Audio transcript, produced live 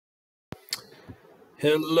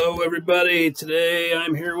Hello everybody, today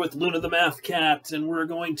I'm here with Luna the Math Cat and we're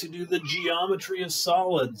going to do the geometry of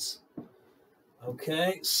solids.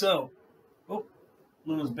 Okay, so,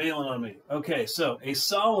 Luna's bailing on me. Okay, so a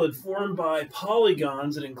solid formed by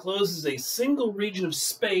polygons that encloses a single region of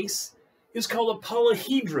space is called a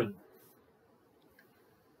polyhedron.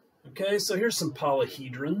 Okay, so here's some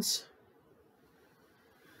polyhedrons.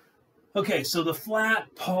 Okay, so the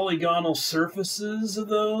flat polygonal surfaces of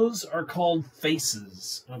those are called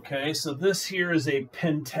faces. Okay, so this here is a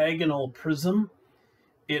pentagonal prism.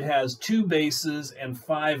 It has 2 bases and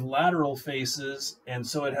 5 lateral faces, and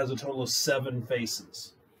so it has a total of 7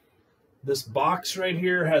 faces. This box right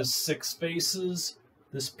here has 6 faces.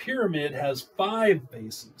 This pyramid has 5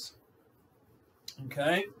 faces.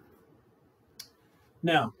 Okay?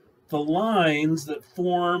 Now, the lines that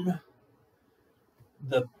form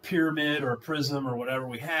the pyramid or prism or whatever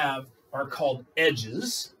we have are called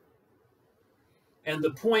edges. And the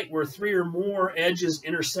point where 3 or more edges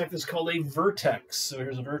intersect is called a vertex. So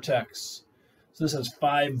here's a vertex. So this has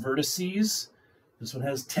 5 vertices. This one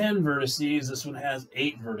has 10 vertices. This one has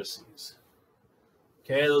 8 vertices.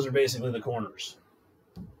 Okay, those are basically the corners.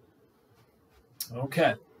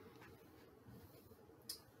 Okay.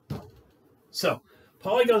 So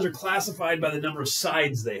polygons are classified by the number of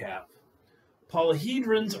sides they have.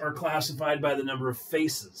 Polyhedrons are classified by the number of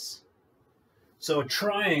faces. So a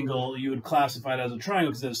triangle, you would classify it as a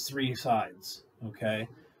triangle because it has 3 sides, okay?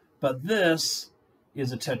 But this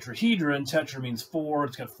is a tetrahedron. Tetra means 4.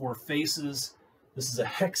 It's got 4 faces. This is a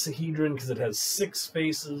hexahedron because it has 6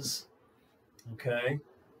 faces, okay?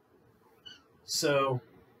 So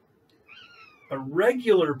a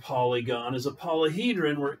regular polygon is a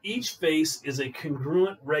polyhedron where each face is a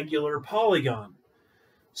congruent regular polygon.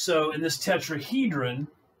 So in this tetrahedron,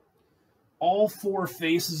 all 4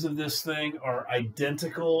 faces of this thing are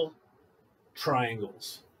identical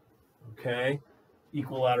triangles, okay?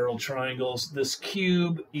 Equilateral triangles. This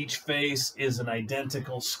cube, each face is an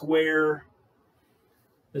identical square.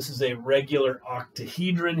 This is a regular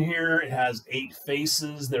octahedron here. It has 8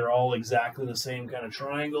 faces. They're all exactly the same kind of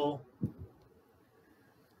triangle.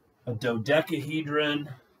 A dodecahedron,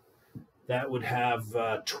 that would have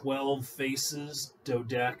 12 faces,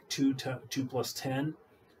 dodec, 2 plus 10.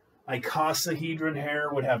 Icosahedron here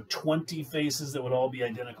would have 20 faces that would all be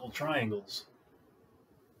identical triangles.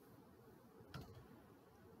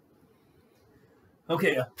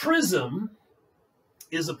 Okay, a prism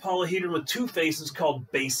is a polyhedron with 2 faces called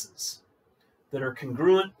bases that are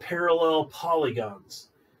congruent parallel polygons.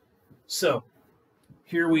 So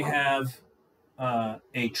here we have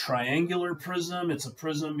a triangular prism. It's a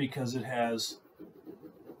prism because it has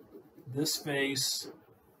this face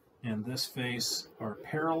and this face are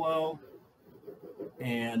parallel,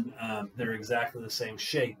 and they're exactly the same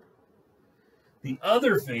shape. The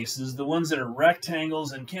other faces, the ones that are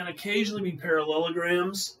rectangles and can occasionally be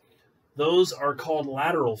parallelograms, those are called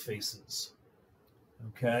lateral faces.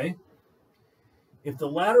 Okay? If the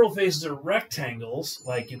lateral faces are rectangles,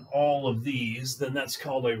 like in all of these, then that's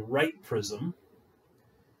called a right prism.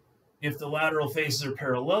 If the lateral faces are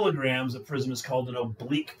parallelograms, a prism is called an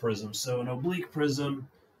oblique prism. So an oblique prism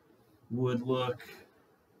would look,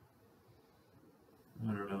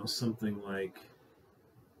 I don't know, something like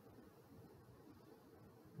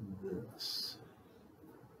this.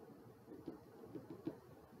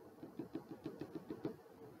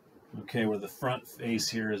 Okay, where the front face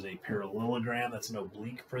here is a parallelogram, that's an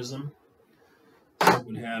oblique prism. It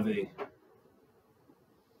would have a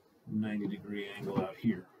 90-degree angle out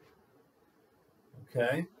here.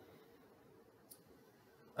 Okay.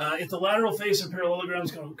 If the lateral face of parallelogram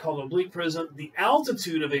is called oblique prism, the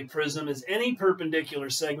altitude of a prism is any perpendicular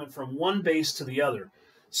segment from one base to the other.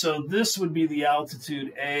 So this would be the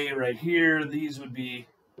altitude A right here. These would be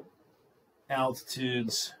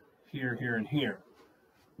altitudes here, here, and here.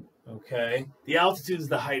 Okay. The altitude is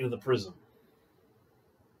the height of the prism.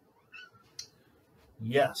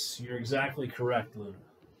 Yes, you're exactly correct, Luna.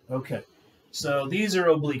 Okay. So these are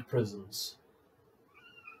oblique prisms.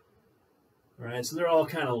 All right, so they're all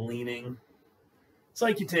kind of leaning. It's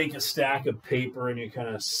like you take a stack of paper and you kind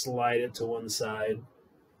of slide it to one side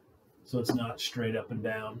so it's not straight up and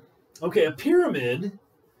down. Okay, a pyramid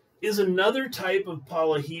is another type of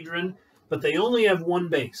polyhedron, but they only have 1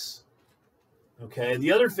 base. Okay,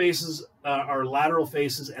 the other faces are lateral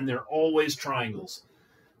faces, and they're always triangles.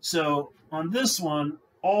 So on this one,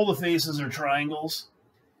 all the faces are triangles,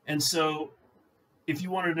 and so if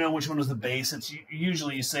you wanted to know which one is the base, it's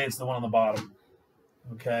usually you say it's the one on the bottom.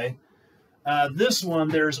 Okay. This one,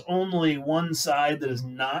 there's only one side that is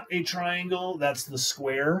not a triangle. That's the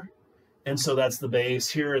square. And so that's the base.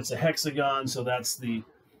 Here it's a hexagon, so that's the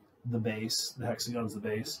base. The hexagon's the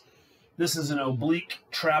base. This is an oblique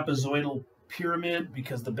trapezoidal pyramid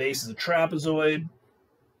because the base is a trapezoid.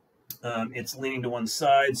 It's leaning to one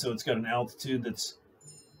side, so it's got an altitude that's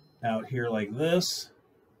out here like this.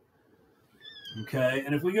 Okay,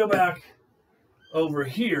 and if we go back over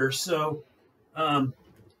here, so on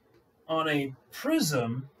a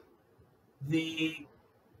prism, the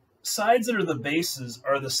sides that are the bases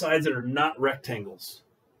are the sides that are not rectangles.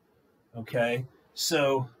 Okay,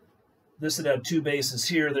 so this would have two bases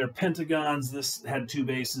here. They're pentagons. This had two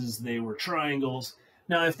bases. They were triangles.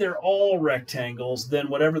 Now, if they're all rectangles, then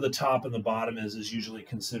whatever the top and the bottom is usually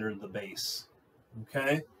considered the base.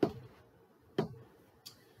 Okay?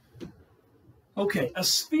 Okay, a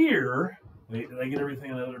sphere. Wait, did I get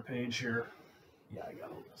everything on the other page here? Yeah, I got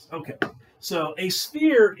all this. Okay, so a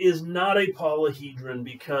sphere is not a polyhedron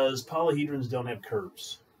because polyhedrons don't have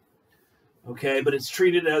curves. Okay, but it's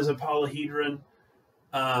treated as a polyhedron.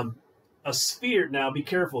 A sphere, now be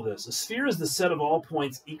careful of this. A sphere is the set of all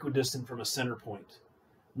points equidistant from a center point.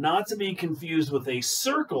 Not to be confused with a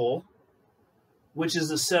circle, which is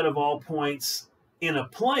the set of all points in a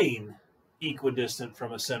plane equidistant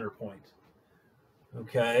from a center point.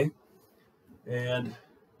 Okay? And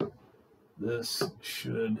this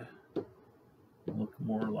should look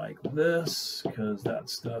more like this because that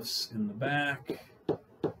stuff's in the back.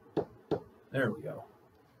 There we go.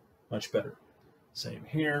 Much better. Same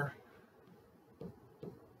here.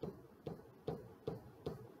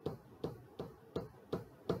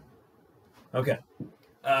 Okay,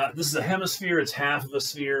 this is a hemisphere. It's half of a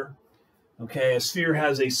sphere. Okay, a sphere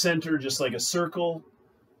has a center just like a circle.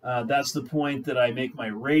 That's the point that I make my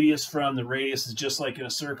radius from. The radius is just like in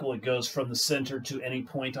a circle. It goes from the center to any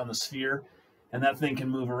point on the sphere. And that thing can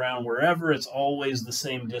move around wherever. It's always the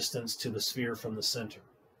same distance to the sphere from the center.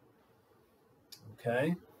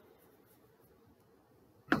 Okay.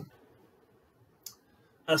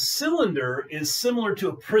 A cylinder is similar to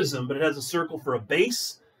a prism, but it has a circle for a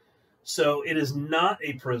base. So it is not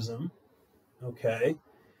a prism, okay?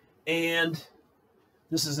 And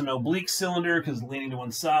this is an oblique cylinder because it's leaning to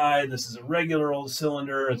one side. This is a regular old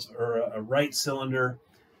cylinder, or a right cylinder.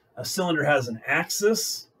 A cylinder has an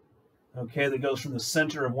axis, okay, that goes from the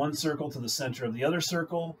center of one circle to the center of the other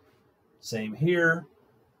circle. Same here,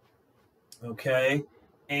 okay?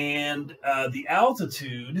 And the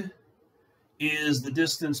altitude is the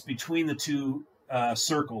distance between the two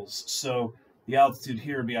circles. So the altitude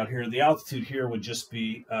here would be out here. The altitude here would just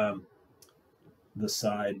be the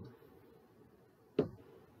side.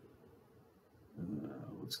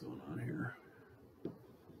 What's going on here?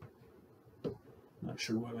 Not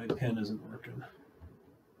sure why my pen isn't working.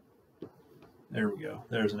 There we go.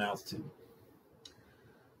 There's an altitude.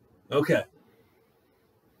 Okay.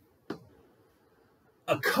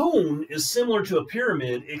 A cone is similar to a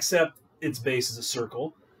pyramid, except its base is a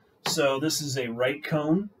circle. So this is a right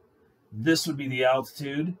cone. This would be the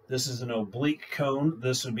altitude. This is an oblique cone.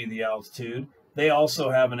 This would be the altitude. They also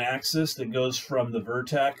have an axis that goes from the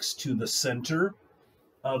vertex to the center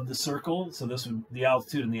of the circle. So this would, the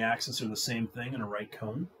altitude and the axis are the same thing in a right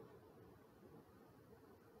cone.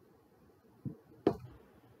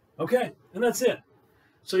 Okay, and that's it.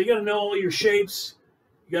 So you got to know all your shapes.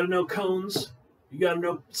 You got to know cones. You got to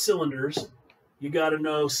know cylinders. You got to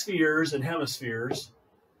know spheres and hemispheres.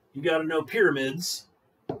 You got to know pyramids.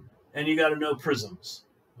 And you got to know prisms,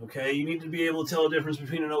 okay? You need to be able to tell the difference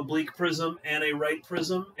between an oblique prism and a right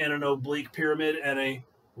prism, and an oblique pyramid and a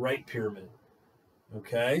right pyramid,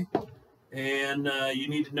 okay? And you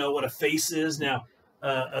need to know what a face is. Now,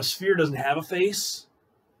 a sphere doesn't have a face,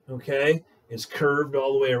 okay? It's curved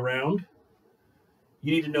all the way around.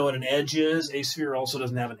 You need to know what an edge is. A sphere also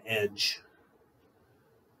doesn't have an edge.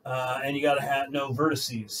 And you got to know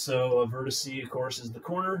vertices. So a vertice, of course, is the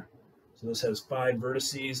corner. So this has 5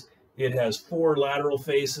 vertices. It has 4 lateral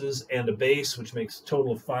faces and a base, which makes a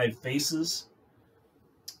total of 5 faces.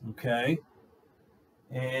 Okay.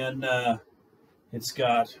 And it's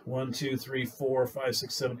got 1, 2, 3, 4, 5,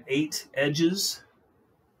 6, 7, 8 edges.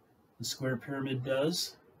 The square pyramid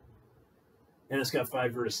does. And it's got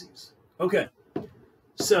 5 vertices. Okay.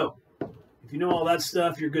 So if you know all that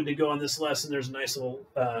stuff, you're good to go on this lesson. There's a nice little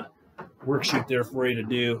worksheet there for you to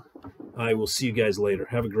do. I will see you guys later.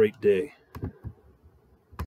 Have a great day.